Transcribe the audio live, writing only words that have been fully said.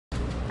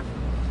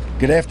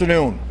Good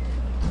afternoon.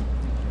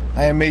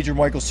 I am Major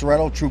Michael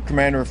Soretto, Troop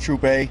Commander of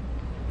Troop A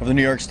of the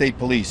New York State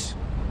Police.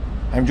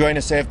 I'm joined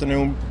this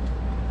afternoon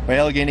by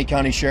Allegany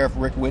County Sheriff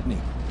Rick Whitney.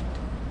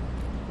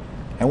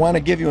 I want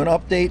to give you an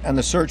update on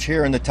the search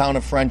here in the town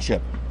of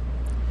Friendship.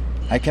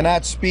 I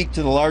cannot speak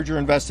to the larger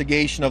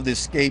investigation of the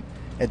escape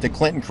at the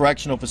Clinton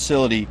Correctional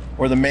Facility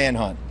or the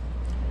manhunt.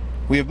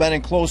 We have been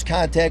in close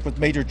contact with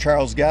Major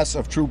Charles Guess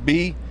of Troop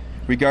B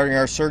regarding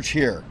our search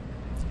here.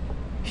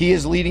 He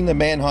is leading the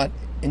manhunt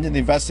into the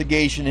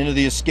investigation into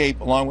the escape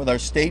along with our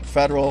state,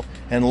 federal,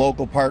 and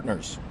local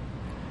partners.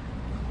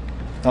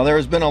 Now, there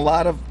has been a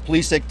lot of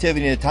police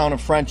activity in the town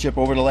of Friendship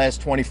over the last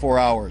 24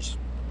 hours,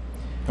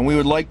 and we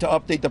would like to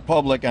update the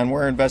public on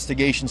where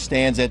investigation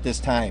stands at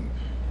this time.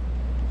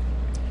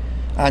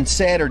 On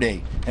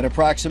Saturday at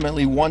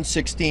approximately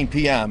 1:16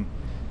 p.m.,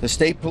 the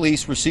state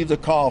police received a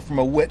call from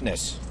a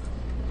witness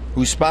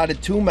who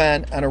spotted two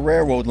men on a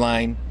railroad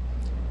line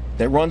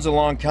that runs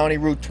along County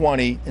Route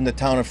 20 in the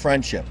town of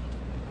Friendship.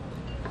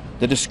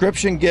 The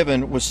description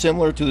given was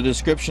similar to the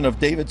description of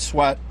David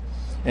Sweat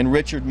and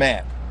Richard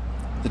Matt,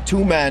 the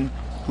two men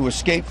who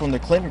escaped from the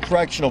Clinton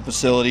Correctional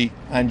Facility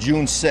on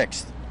June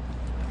 6th.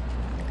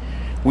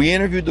 We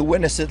interviewed the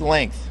witness at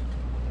length,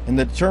 and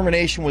the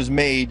determination was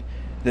made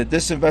that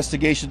this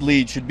investigation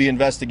lead should be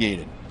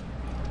investigated.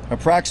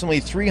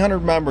 Approximately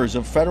 300 members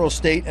of federal,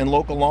 state, and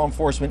local law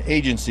enforcement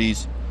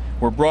agencies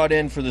were brought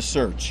in for the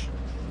search.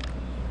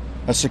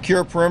 A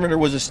secure perimeter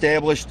was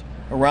established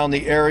around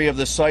the area of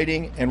the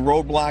sighting, and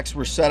roadblocks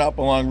were set up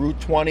along Route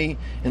 20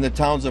 in the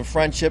towns of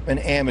Friendship and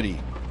Amity,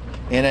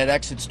 and at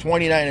exits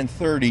 29 and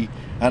 30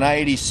 on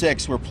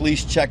I-86 where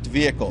police checked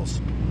vehicles.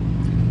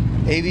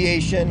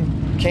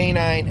 Aviation,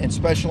 canine, and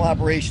special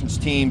operations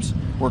teams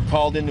were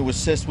called in to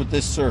assist with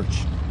this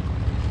search,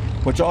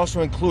 which also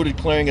included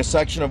clearing a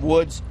section of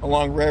woods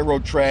along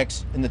railroad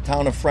tracks in the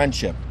town of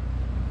Friendship.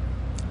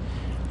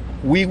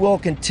 We will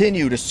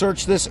continue to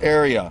search this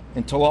area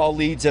until all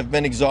leads have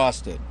been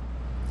exhausted.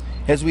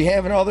 As we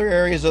have in other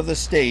areas of the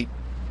state,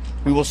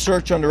 we will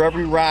search under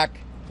every rock,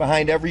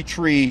 behind every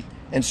tree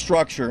and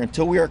structure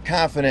until we are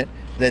confident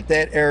that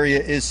that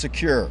area is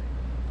secure.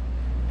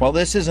 While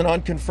this is an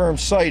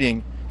unconfirmed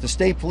sighting, the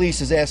state police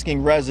is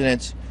asking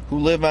residents who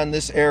live on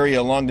this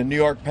area along the New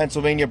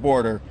York-Pennsylvania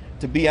border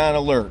to be on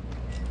alert.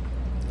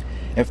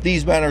 If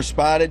these men are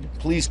spotted,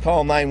 please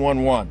call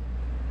 911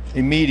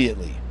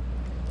 immediately.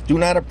 Do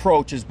not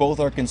approach, as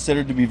both are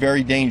considered to be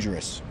very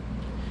dangerous.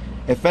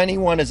 If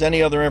anyone has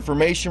any other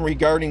information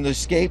regarding the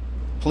escape,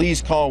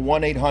 please call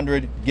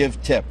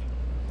 1-800-GIVE-TIP.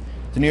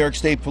 The New York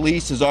State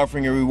Police is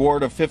offering a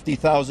reward of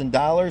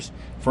 $50,000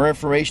 for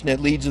information that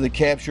leads to the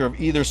capture of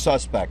either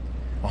suspect,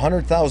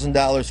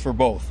 $100,000 for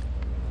both.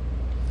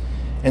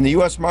 And the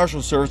U.S.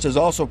 Marshal Service has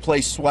also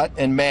placed Sweat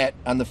and Matt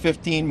on the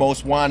 15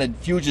 most wanted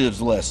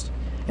fugitives list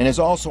and is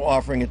also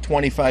offering a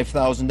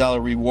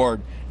 $25,000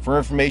 reward for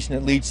information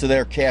that leads to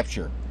their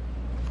capture.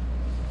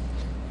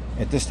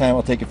 At this time,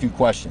 I'll take a few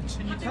questions.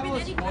 Can you tell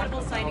us what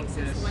about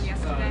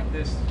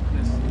this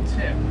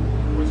tip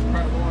was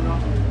credible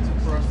enough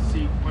for us to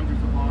see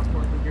hundreds of law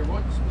enforcement here?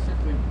 What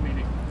specifically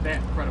made it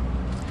that credible?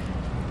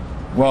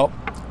 Well,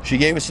 she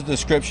gave us a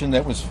description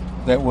that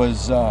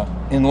was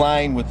in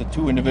line with the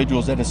two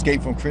individuals that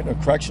escaped from a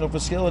correctional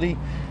facility.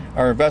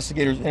 Our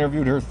investigators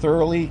interviewed her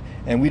thoroughly,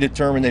 and we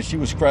determined that she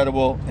was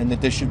credible and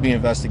that this should be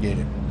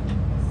investigated.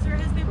 Sir,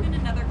 has there been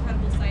another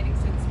credible sighting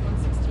since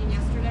 1:16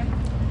 yesterday?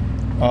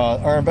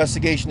 Our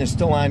investigation is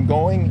still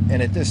ongoing,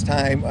 and at this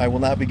time, I will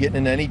not be getting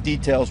into any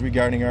details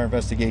regarding our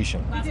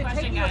investigation. Did it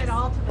take you at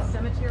all to the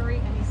cemetery?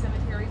 Any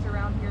cemeteries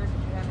around here? Did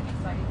you have any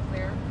sightings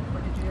there,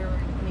 or did you hear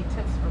any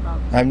tips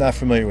about? I'm not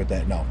familiar with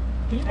that. No.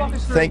 Can you walk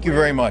us through Thank you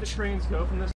very where much. the trains go from this